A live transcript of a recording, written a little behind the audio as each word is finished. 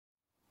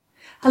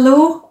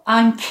Hello,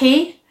 I'm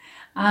Kay.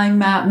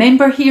 I'm a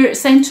member here at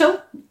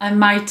Central. I'm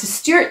married to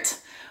Stuart,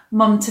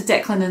 mum to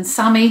Declan and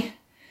Sammy,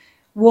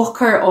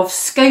 walker of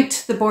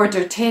Scout the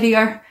Border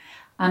Terrier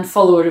and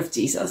follower of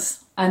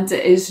Jesus. And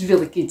it is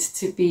really good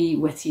to be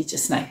with you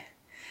just now.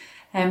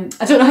 I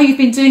don't know how you've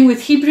been doing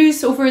with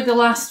Hebrews over the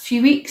last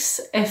few weeks.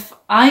 If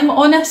I'm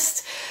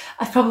honest,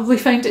 I probably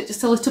found it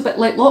just a little bit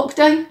like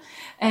lockdown.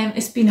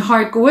 It's been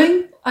hard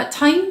going at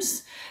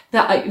times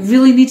that I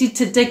really needed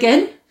to dig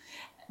in.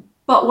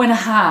 But when I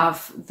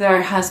have,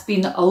 there has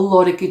been a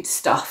lot of good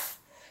stuff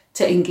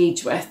to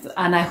engage with,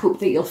 and I hope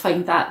that you'll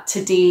find that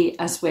today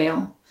as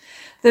well.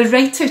 The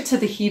writer to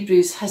the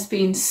Hebrews has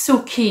been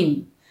so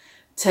keen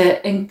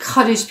to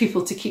encourage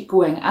people to keep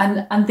going,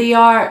 and they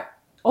are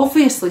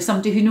obviously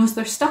somebody who knows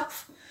their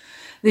stuff.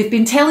 They've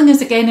been telling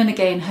us again and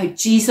again how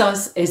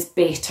Jesus is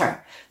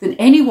better than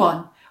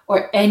anyone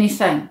or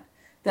anything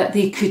that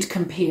they could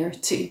compare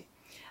to,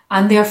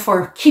 and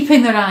therefore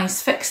keeping their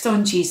eyes fixed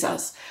on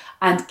Jesus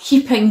and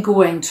keeping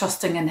going,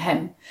 trusting in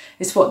him,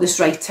 is what this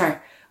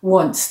writer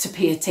wants to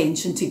pay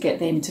attention to, get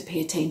them to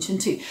pay attention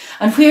to.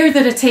 And where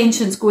their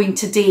attention's going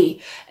today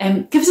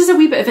gives us a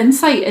wee bit of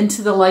insight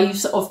into the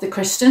lives of the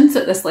Christians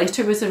that this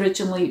letter was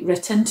originally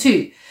written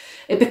to.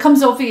 It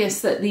becomes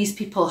obvious that these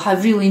people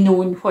have really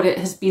known what it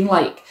has been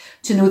like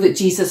to know that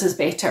Jesus is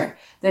better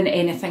than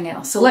anything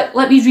else. So let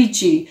me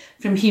read you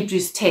from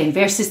Hebrews 10,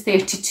 verses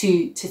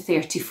 32 to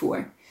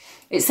 34.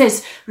 It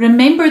says,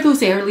 "Remember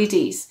those early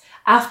days,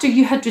 after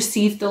you had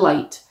received the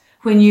light,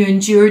 when you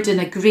endured in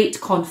a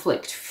great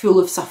conflict full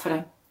of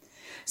suffering.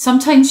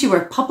 Sometimes you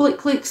were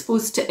publicly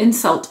exposed to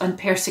insult and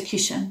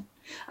persecution.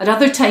 At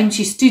other times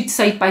you stood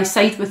side by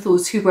side with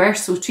those who were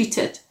so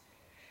treated.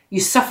 You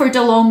suffered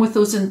along with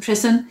those in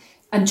prison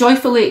and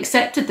joyfully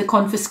accepted the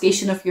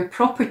confiscation of your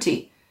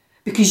property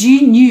because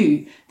you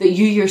knew that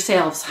you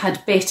yourselves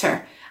had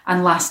better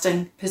and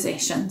lasting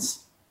possessions."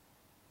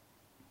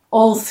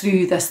 All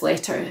through this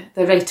letter,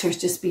 the writer's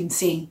just been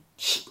saying,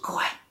 keep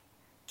going,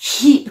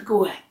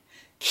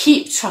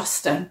 keep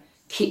trusting,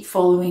 keep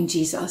following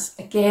Jesus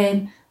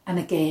again and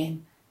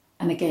again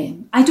and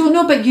again. I don't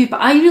know about you, but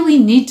I really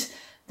need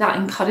that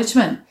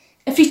encouragement.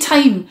 Every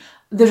time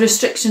the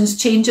restrictions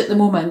change at the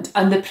moment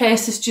and the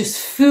press is just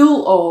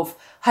full of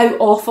how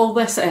awful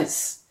this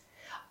is,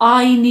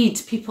 I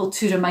need people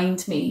to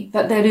remind me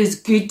that there is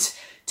good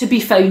to be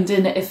found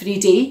in it every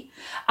day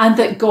and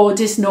that God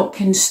is not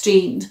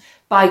constrained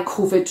by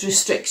COVID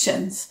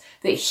restrictions,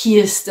 that he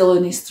is still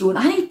on his throne.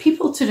 I need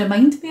people to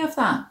remind me of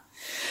that.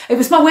 It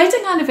was my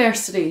wedding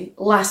anniversary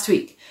last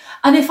week,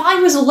 and if I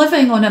was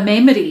living on a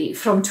memory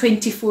from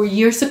 24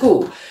 years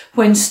ago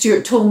when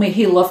Stuart told me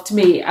he loved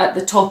me at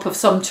the top of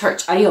some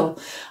church aisle,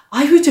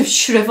 I would have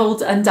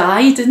shriveled and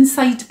died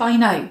inside by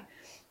now.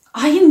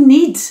 I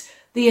need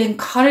the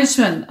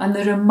encouragement and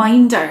the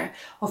reminder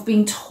of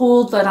being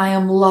told that I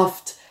am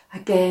loved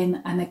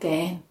again and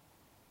again.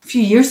 A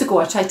few years ago,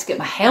 I tried to get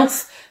my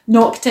health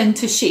knocked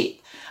into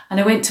shape. And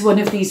I went to one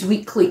of these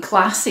weekly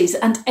classes,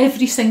 and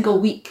every single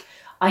week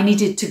I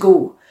needed to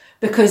go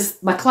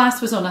because my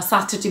class was on a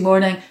Saturday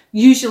morning.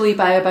 Usually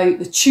by about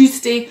the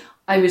Tuesday,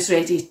 I was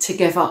ready to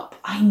give up.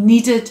 I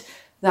needed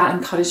that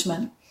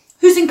encouragement.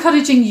 Who's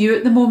encouraging you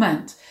at the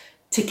moment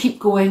to keep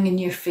going in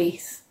your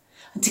faith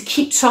and to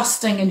keep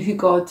trusting in who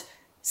God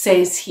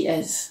says he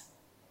is?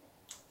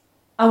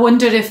 I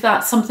wonder if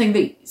that's something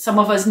that some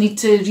of us need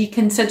to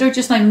reconsider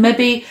just now.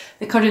 Maybe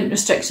the current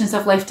restrictions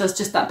have left us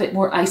just that bit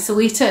more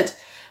isolated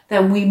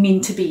than we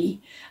mean to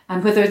be.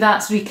 And whether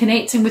that's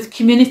reconnecting with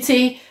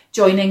community,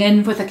 joining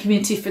in with a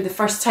community for the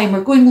first time,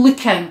 or going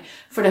looking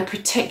for a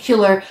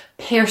particular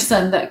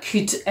person that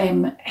could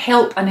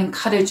help and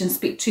encourage and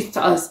speak truth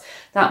to us,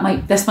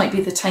 this might be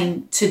the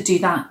time to do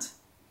that.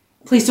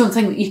 Please don't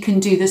think that you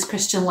can do this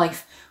Christian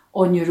life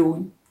on your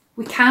own.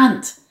 We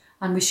can't,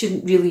 and we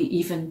shouldn't really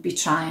even be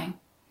trying.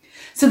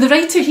 So the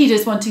writer here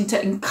is wanting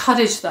to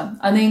encourage them,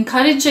 and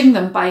encouraging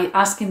them by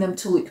asking them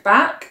to look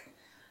back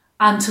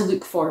and to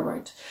look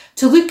forward,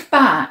 to look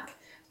back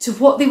to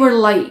what they were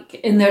like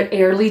in their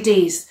early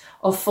days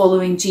of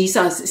following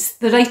Jesus.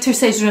 The writer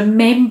says,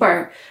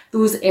 remember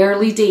those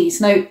early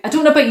days. Now, I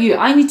don't know about you,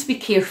 I need to be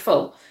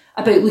careful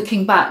about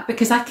looking back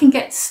because I can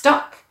get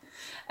stuck.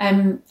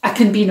 I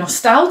can be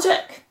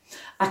nostalgic.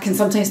 I can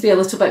sometimes be a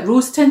little bit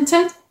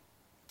rose-tinted.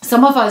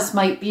 Some of us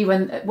might be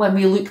when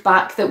we look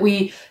back that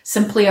we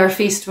simply are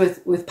faced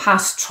with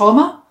past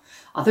trauma.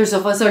 Others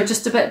of us are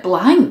just a bit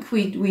blank.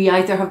 We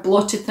either have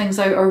blotted things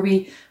out or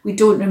we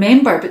don't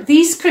remember. But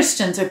these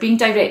Christians are being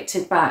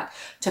directed back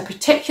to a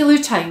particular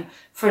time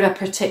for a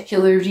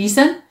particular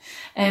reason,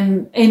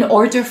 in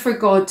order for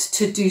God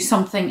to do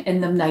something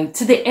in them now.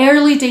 To the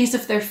early days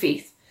of their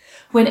faith,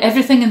 when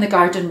everything in the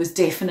garden was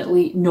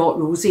definitely not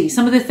rosy.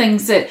 Some of the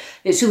things that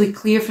it's really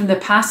clear from the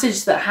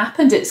passage that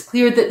happened, it's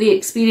clear that they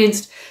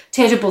experienced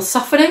terrible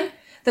suffering,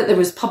 that there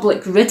was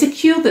public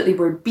ridicule, that they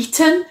were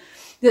beaten,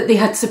 that they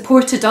had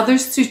supported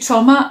others through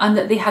trauma, and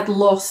that they had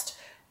lost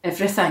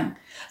everything.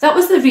 That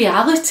was the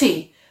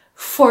reality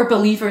for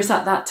believers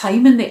at that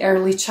time in the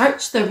early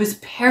church. There was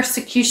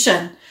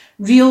persecution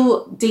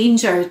real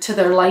danger to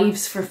their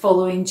lives for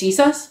following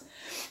Jesus.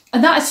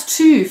 And that is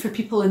true for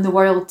people in the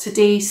world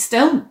today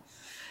still.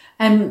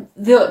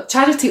 The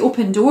charity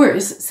Open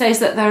Doors says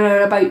that there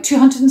are about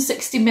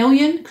 260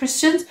 million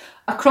Christians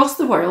across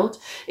the world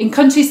in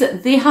countries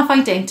that they have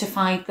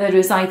identified there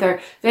is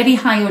either very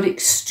high or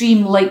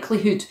extreme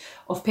likelihood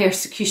of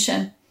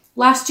persecution.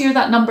 Last year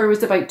that number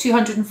was about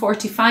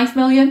 245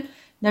 million,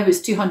 now it's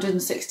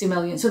 260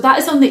 million. So that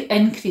is on the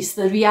increase.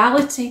 The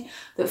reality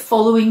that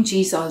following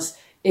Jesus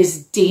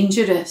is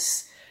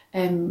dangerous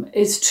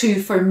is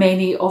true for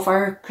many of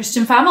our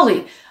Christian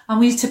family, and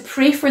we need to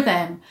pray for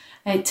them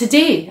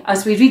today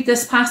as we read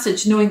this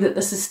passage, knowing that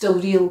this is still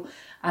real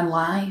and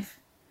live.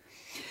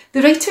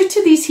 The writer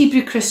to these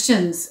Hebrew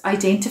Christians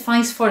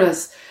identifies for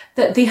us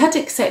that they had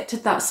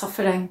accepted that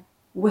suffering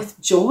with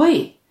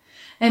joy,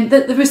 and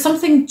that there was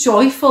something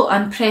joyful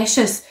and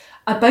precious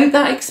about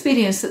that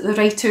experience that the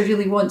writer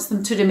really wants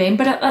them to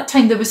remember at that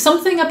time. There was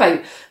something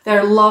about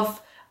their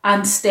love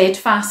and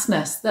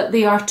steadfastness that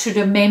they are to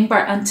remember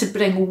and to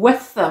bring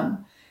with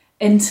them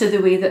into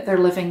the way that they're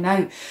living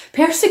now.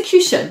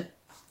 Persecution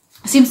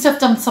seems to have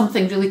done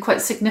something really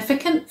quite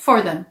significant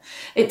for them.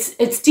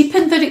 It's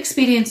deepened their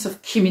experience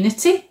of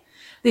community.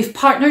 They've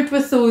partnered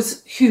with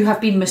those who have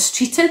been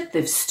mistreated.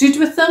 They've stood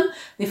with them.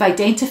 They've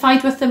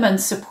identified with them and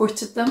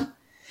supported them.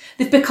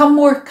 They've become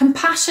more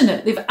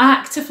compassionate. They've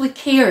actively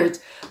cared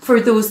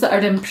for those that are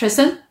in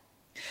prison.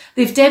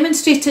 They've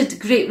demonstrated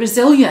great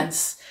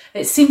resilience.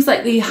 It seems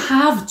like they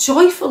have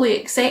joyfully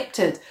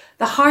accepted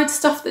the hard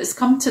stuff that's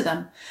come to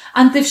them,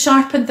 and they've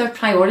sharpened their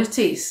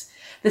priorities.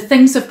 The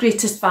things of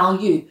greatest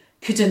value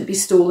couldn't be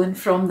stolen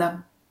from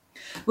them.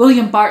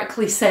 William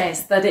Barclay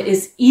says that it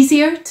is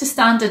easier to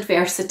stand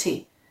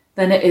adversity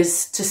than it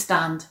is to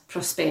stand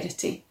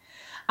prosperity,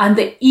 and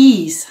that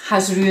ease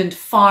has ruined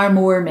far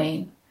more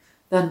men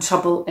than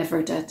trouble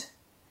ever did.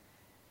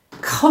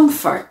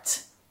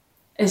 Comfort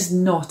is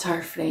not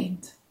our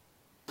friend.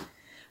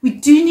 We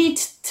do need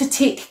to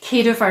take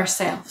care of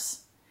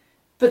ourselves,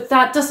 but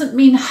that doesn't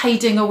mean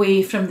hiding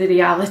away from the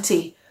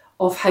reality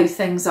of how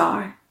things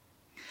are.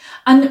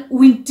 And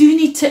we do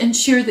need to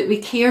ensure that we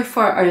care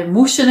for our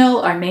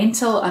emotional, our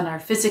mental and our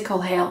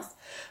physical health,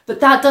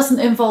 but that doesn't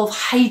involve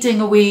hiding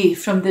away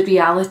from the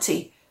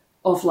reality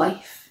of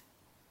life.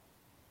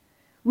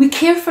 We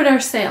care for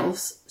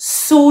ourselves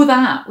so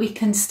that we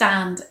can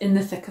stand in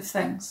the thick of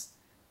things,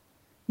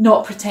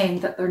 not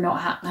pretend that they're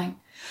not happening.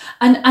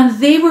 And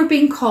they were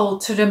being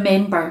called to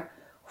remember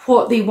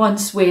what they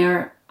once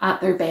were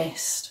at their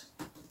best.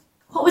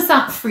 What was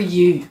that for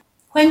you?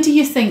 When do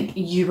you think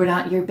you were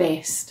at your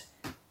best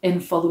in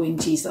following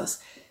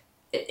Jesus?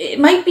 It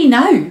might be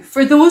now.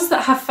 For those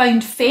that have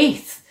found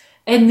faith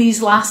in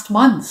these last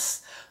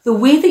months, the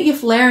way that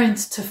you've learned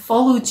to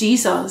follow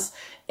Jesus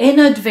in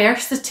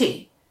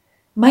adversity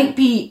might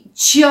be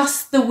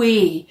just the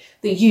way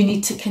that you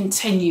need to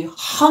continue,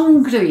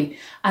 hungry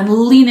and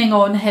leaning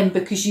on him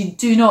because you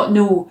do not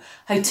know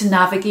how to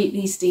navigate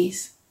these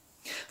days.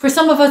 For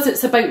some of us,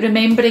 it's about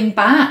remembering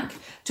back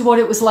to what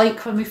it was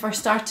like when we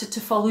first started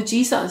to follow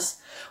Jesus,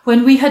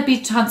 when we had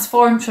been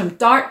transformed from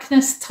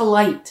darkness to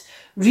light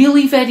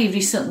really very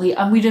recently,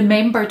 and we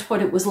remembered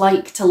what it was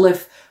like to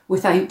live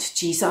without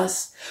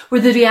Jesus,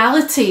 where the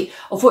reality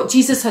of what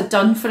Jesus had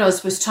done for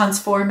us was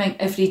transforming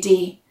every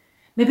day.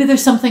 Maybe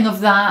there's something of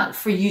that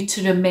for you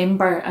to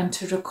remember and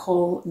to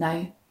recall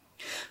now.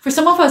 For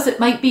some of us, it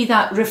might be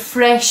that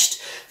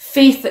refreshed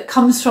faith that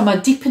comes from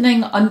a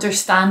deepening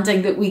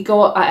understanding that we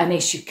got at an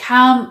SU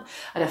camp,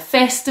 at a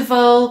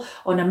festival,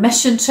 on a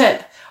mission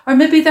trip. Or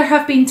maybe there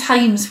have been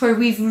times where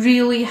we've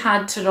really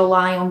had to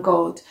rely on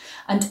God,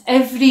 and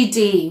every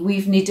day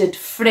we've needed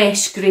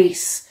fresh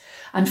grace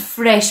and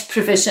fresh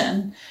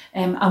provision,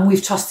 and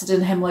we've trusted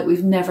in him like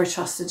we've never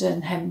trusted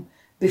in him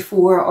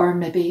before or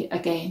maybe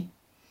again.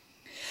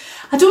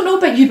 I don't know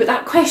about you, but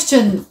that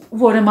question,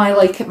 what am I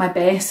like at my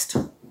best,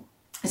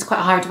 is quite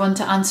a hard one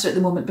to answer at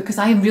the moment because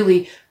I am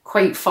really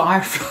quite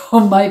far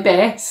from my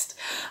best.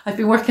 I've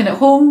been working at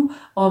home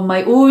on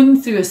my own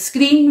through a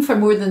screen for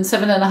more than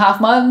 7.5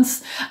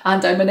 months,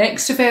 and I'm an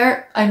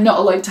extrovert. I'm not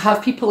allowed to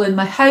have people in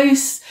my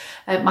house.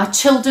 My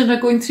children are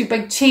going through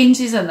big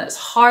changes and it's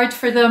hard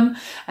for them.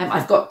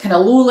 I've got kind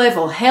of low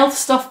level health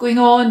stuff going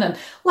on, and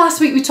last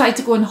week we tried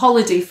to go on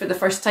holiday for the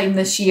first time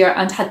this year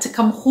and had to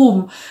come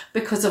home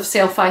because of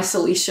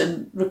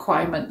self-isolation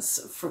requirements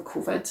for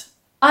COVID.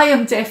 I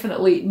am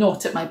definitely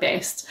not at my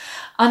best,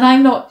 and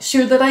I'm not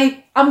sure that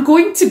I am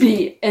going to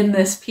be in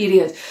this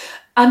period,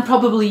 and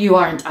probably you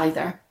aren't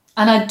either.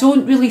 And I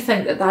don't really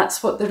think that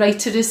that's what the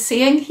writer is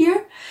saying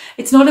here.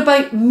 It's not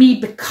about me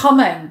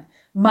becoming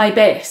my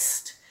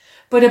best,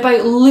 but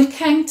about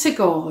looking to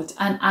God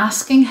and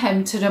asking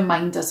him to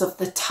remind us of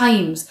the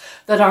times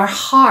that our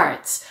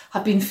hearts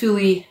have been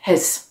fully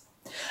his,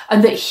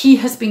 and that he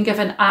has been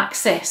given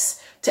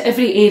access to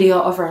every area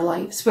of our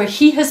lives, where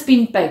he has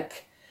been big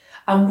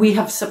and we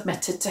have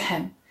submitted to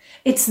him.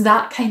 It's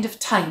that kind of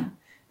time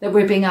that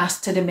we're being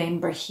asked to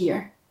remember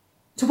here.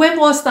 So when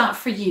was that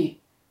for you?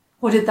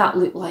 What did that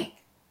look like?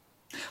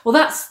 Well,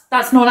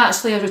 that's not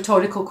actually a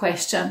rhetorical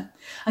question.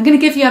 I'm going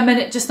to give you a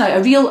minute just now,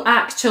 a real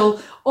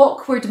actual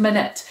awkward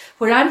minute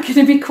where I'm going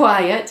to be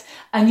quiet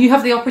and you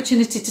have the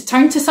opportunity to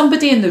turn to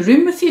somebody in the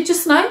room with you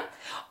just now,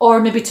 or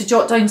maybe to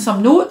jot down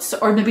some notes,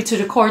 or maybe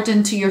to record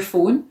into your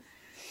phone.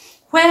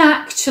 When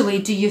actually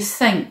do you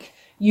think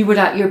you were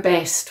at your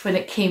best when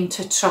it came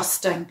to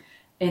trusting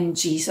in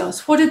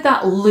Jesus? What did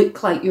that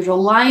look like? Your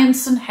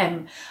reliance on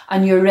him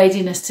and your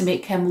readiness to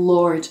make him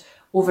Lord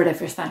over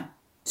everything.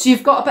 So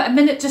you've got about a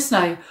minute just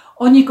now.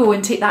 On you go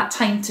and take that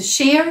time to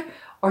share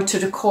or to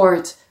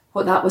record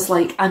what that was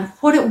like and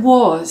what it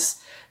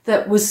was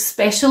that was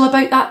special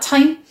about that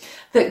time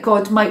that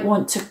God might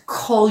want to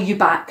call you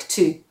back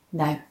to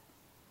now.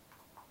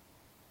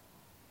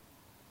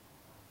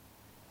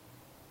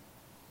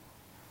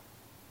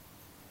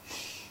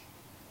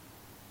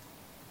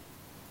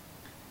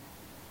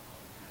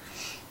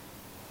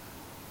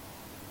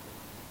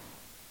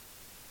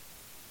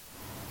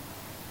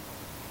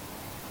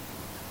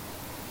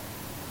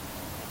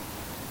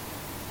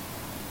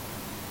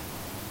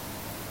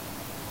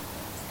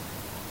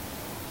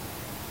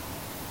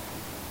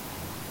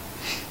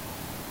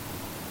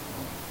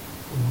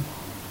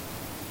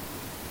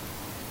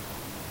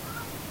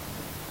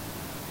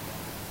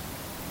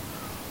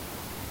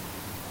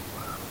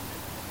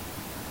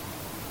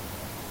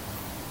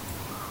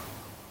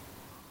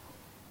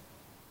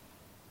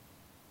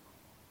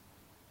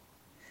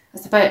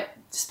 It's about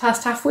just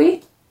past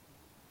halfway.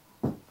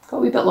 Got a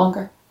wee bit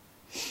longer.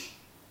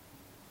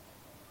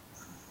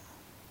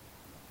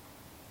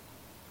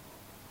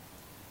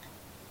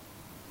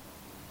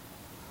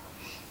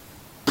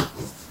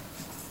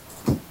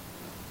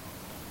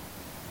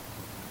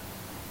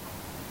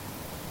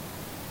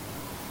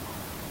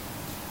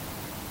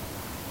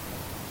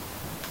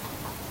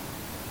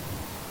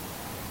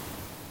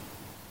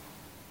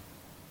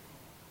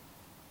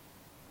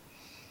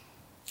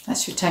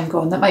 That's your time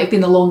gone. That might have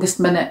been the longest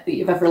minute that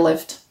you've ever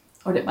lived,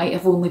 or it might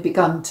have only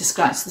begun to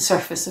scratch the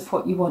surface of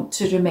what you want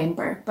to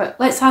remember. But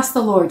let's ask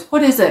the Lord,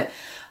 what is it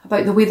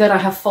about the way that I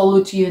have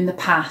followed you in the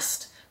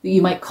past that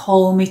you might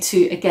call me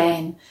to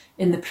again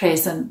in the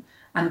present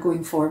and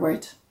going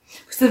forward?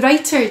 Because the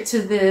writer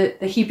to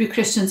the Hebrew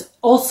Christians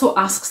also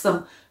asks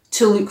them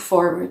to look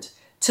forward,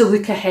 to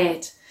look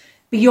ahead,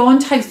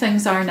 beyond how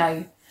things are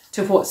now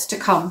to what's to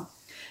come.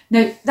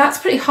 Now, that's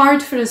pretty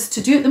hard for us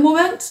to do at the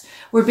moment.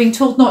 We're being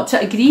told not to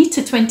agree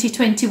to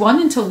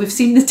 2021 until we've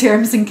seen the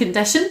terms and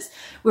conditions.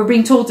 We're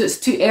being told it's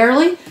too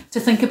early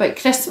to think about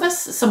Christmas.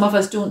 Some of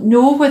us don't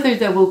know whether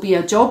there will be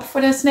a job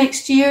for us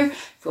next year,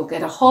 if we'll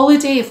get a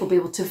holiday, if we'll be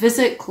able to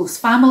visit close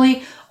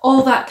family,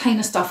 all that kind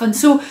of stuff. And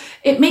so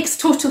it makes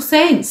total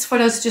sense for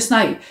us just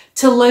now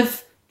to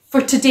live for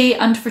today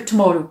and for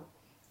tomorrow,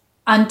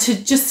 and to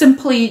just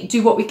simply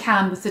do what we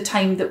can with the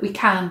time that we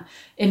can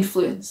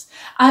influence.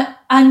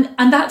 And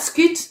that's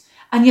good,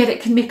 and yet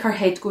it can make our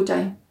head go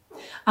down.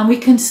 And we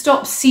can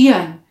stop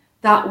seeing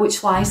that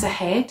which lies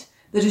ahead,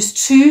 that is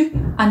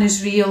true and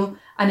is real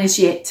and is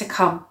yet to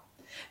come.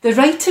 The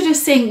writer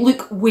is saying,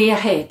 look way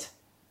ahead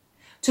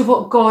to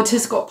what God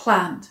has got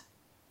planned,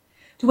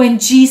 to when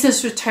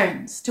Jesus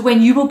returns, to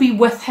when you will be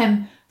with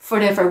him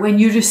forever, when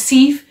you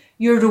receive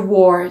your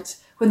reward,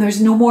 when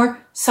there's no more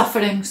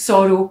suffering,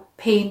 sorrow,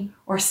 pain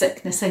or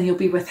sickness, and you'll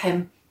be with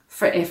him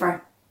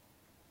forever.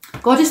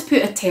 God has put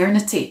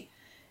eternity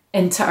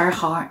into our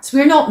hearts.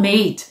 We're not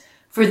made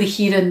for the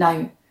here and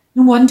now.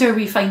 No wonder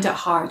we find it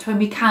hard when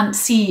we can't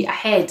see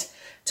ahead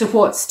to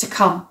what's to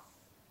come.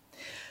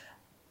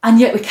 And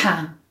yet we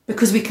can,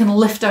 because we can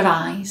lift our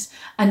eyes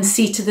and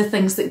see to the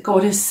things that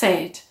God has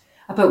said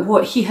about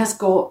what he has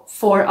got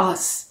for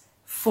us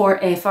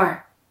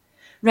forever.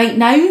 Right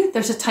now,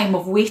 there's a time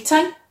of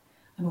waiting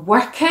and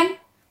working.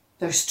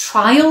 There's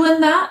trial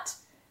in that.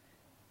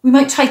 We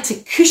might try to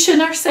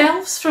cushion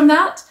ourselves from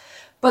that,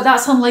 but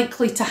that's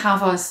unlikely to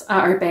have us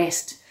at our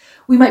best.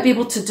 We might be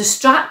able to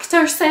distract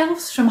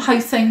ourselves from how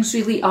things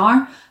really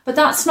are, but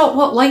that's not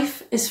what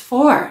life is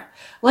for.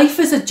 Life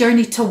is a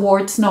journey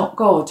towards not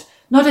God,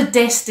 not a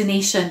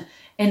destination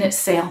in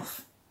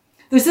itself.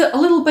 There's a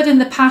little bit in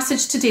the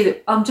passage today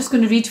that I'm just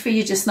going to read for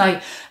you just now.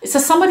 It's a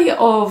summary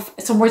of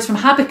some words from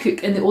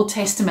Habakkuk in the Old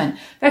Testament.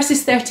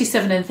 Verses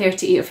 37 and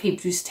 38 of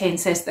Hebrews 10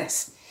 says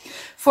this: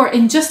 "For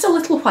in just a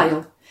little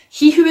while,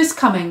 he who is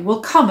coming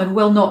will come and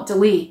will not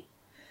delay.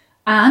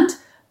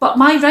 But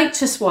my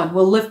righteous one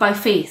will live by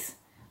faith,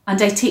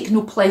 and I take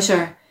no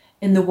pleasure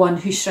in the one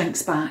who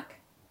shrinks back."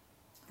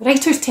 The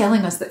writer's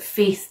telling us that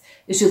faith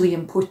is really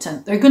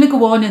important. They're going to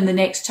go on in the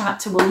next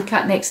chapter we'll look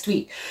at next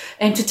week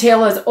and to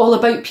tell us all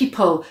about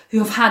people who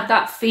have had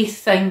that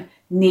faith thing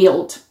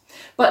nailed.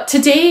 But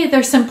today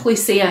they're simply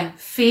saying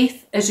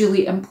faith is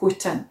really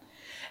important.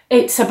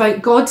 It's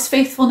about God's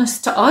faithfulness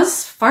to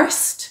us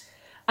first,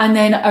 and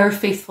then our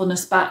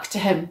faithfulness back to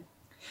him.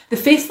 The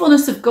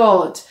faithfulness of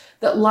God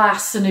that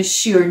lasts and is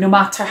sure, no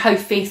matter how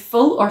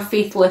faithful or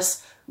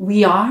faithless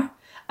we are,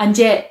 and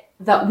yet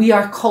that we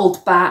are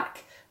called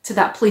back to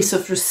that place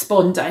of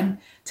responding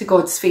to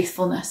God's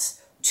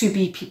faithfulness, to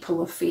be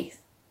people of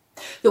faith.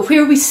 That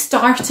where we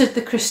started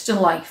the Christian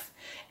life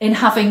in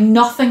having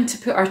nothing to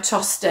put our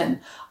trust in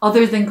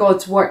other than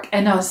God's work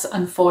in us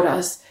and for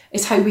us,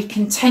 is how we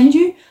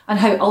continue and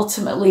how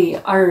ultimately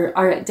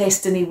our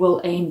destiny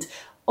will end.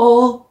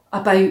 All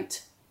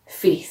about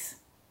faith.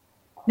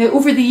 Now,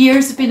 over the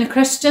years of being a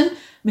Christian,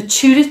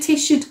 maturity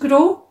should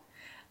grow.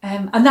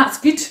 And that's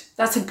good.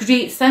 That's a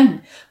great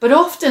thing. But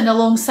often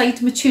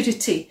alongside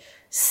maturity,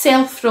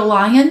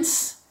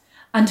 self-reliance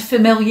and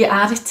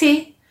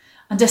familiarity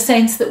and a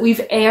sense that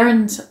we've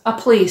earned a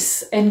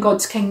place in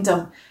God's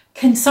kingdom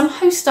can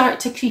somehow start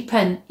to creep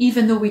in,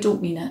 even though we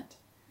don't mean it.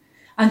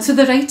 And so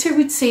the writer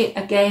would say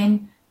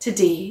again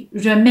today,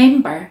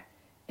 remember,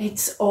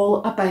 it's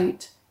all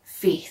about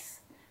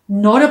faith,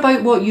 not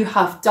about what you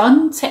have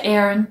done to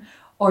earn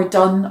or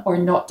done or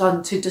not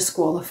done to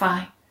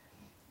disqualify,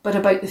 but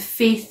about the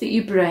faith that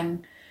you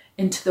bring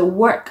into the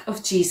work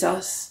of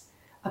Jesus,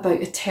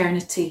 about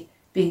eternity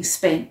being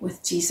spent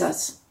with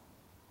Jesus.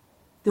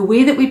 The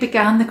way that we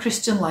began the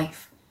Christian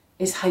life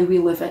is how we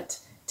live it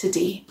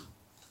today.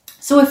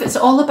 So if it's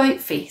all about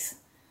faith,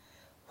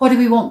 what do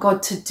we want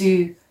God to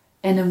do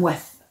in and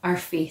with our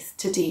faith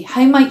today?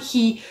 How might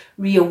he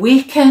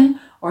reawaken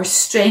or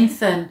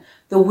strengthen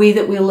the way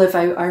that we live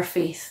out our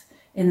faith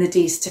in the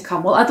days to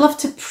come? Well, I'd love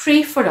to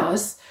pray for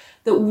us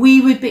that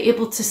we would be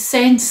able to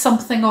sense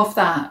something of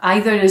that,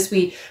 either as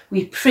we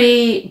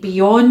pray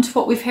beyond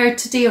what we've heard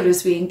today or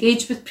as we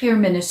engage with prayer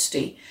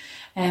ministry.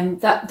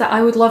 That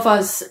I would love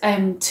us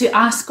to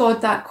ask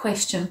God that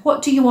question.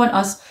 What do you want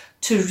us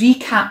to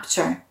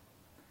recapture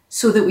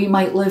so that we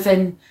might live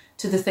in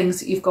to the things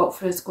that you've got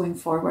for us going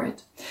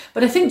forward?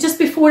 But I think just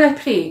before I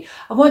pray,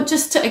 I want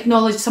just to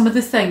acknowledge some of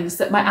the things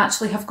that might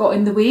actually have got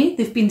in the way.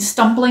 They've been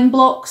stumbling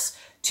blocks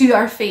to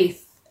our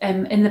faith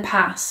in the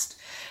past.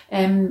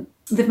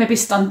 They've maybe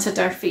stunted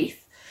our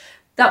faith.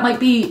 That might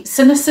be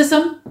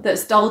cynicism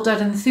that's dulled our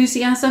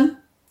enthusiasm,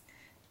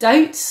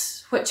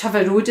 doubts which have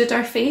eroded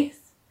our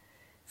faith,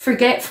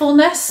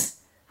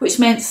 forgetfulness which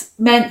meant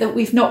that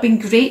we've not been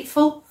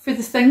grateful for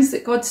the things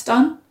that God's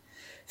done,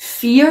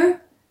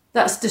 fear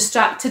that's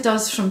distracted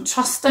us from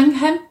trusting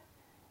him,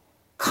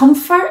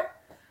 comfort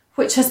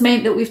which has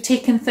meant that we've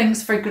taken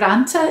things for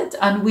granted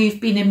and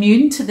we've been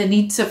immune to the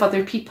needs of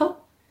other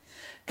people,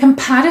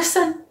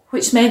 comparison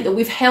which meant that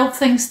we've held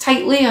things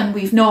tightly and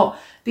we've not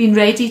been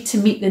ready to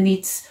meet the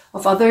needs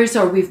of others,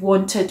 or we've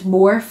wanted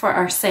more for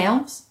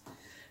ourselves.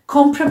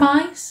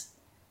 Compromise,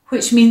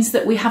 which means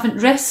that we haven't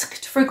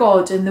risked for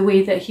God in the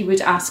way that he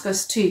would ask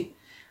us to.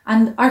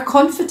 And our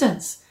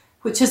confidence,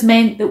 which has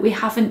meant that we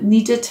haven't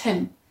needed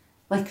him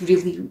like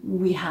really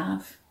we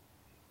have.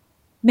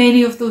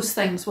 Many of those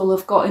things will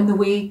have got in the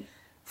way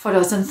for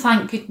us, and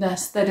thank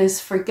goodness there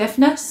is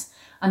forgiveness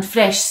and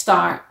fresh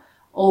start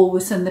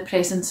always in the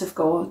presence of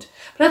God.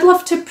 But I'd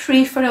love to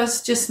pray for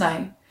us just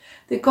now,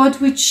 that God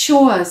would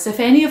show us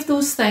if any of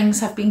those things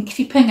have been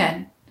creeping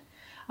in,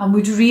 and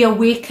would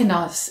reawaken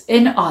us,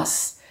 in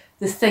us,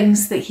 the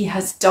things that he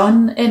has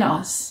done in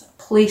us,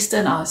 placed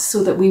in us,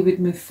 so that we would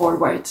move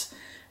forward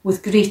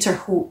with greater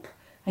hope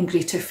and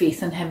greater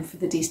faith in him for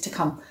the days to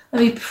come.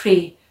 Let me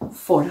pray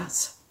for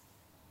us.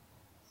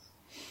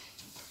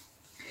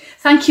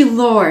 Thank you,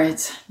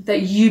 Lord,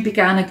 that you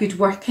began a good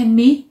work in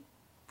me,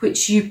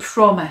 which you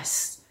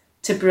promised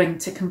to bring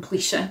to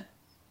completion.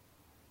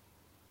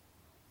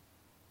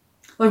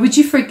 Lord, would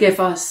you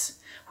forgive us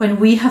when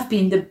we have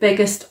been the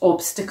biggest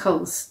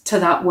obstacles to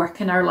that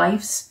work in our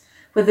lives,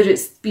 whether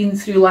it's been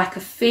through lack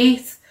of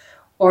faith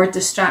or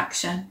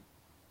distraction.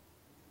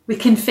 We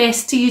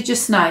confess to you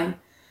just now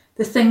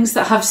the things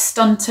that have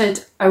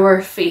stunted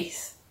our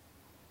faith.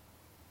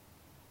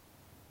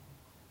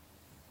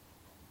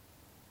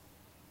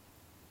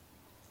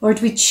 Lord,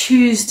 we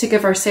choose to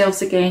give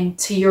ourselves again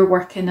to your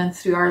work in and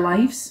through our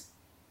lives.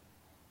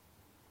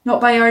 Not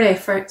by our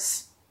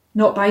efforts,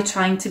 not by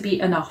trying to be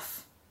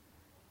enough.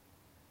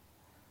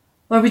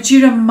 Lord, would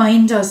you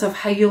remind us of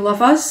how you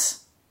love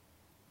us?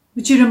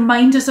 Would you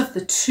remind us of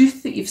the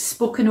truth that you've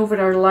spoken over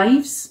our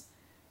lives,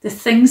 the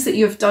things that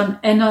you have done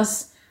in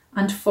us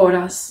and for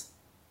us?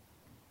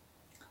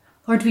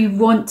 Lord, we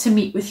want to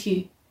meet with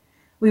you.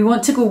 We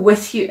want to go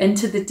with you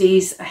into the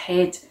days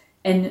ahead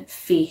in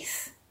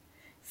faith.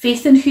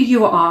 Faith in who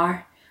you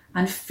are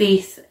and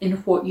faith in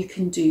what you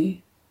can do.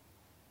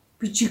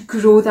 Would you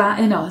grow that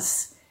in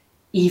us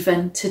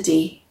even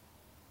today?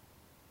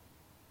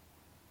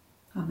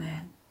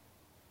 Amen.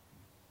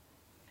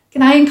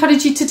 Can I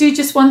encourage you to do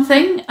just one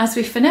thing as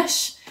we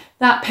finish?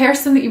 That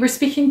person that you were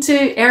speaking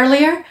to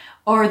earlier,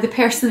 or the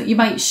person that you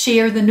might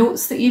share the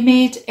notes that you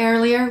made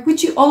earlier,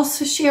 would you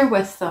also share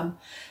with them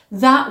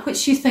that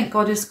which you think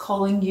God is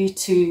calling you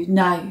to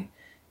now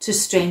to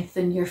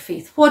strengthen your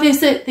faith? What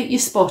is it that you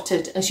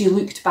spotted as you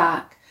looked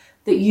back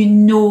that you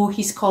know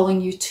he's calling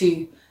you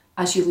to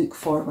as you look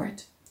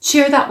forward?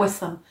 Share that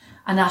with them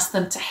and ask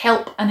them to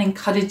help and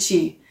encourage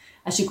you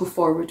as you go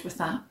forward with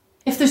that.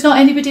 If there's not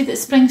anybody that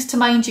springs to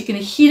mind, you're going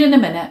to hear in a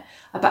minute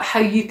about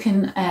how you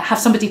can have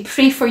somebody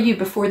pray for you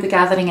before the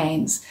gathering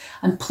ends.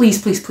 And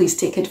please, please, please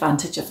take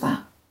advantage of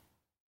that.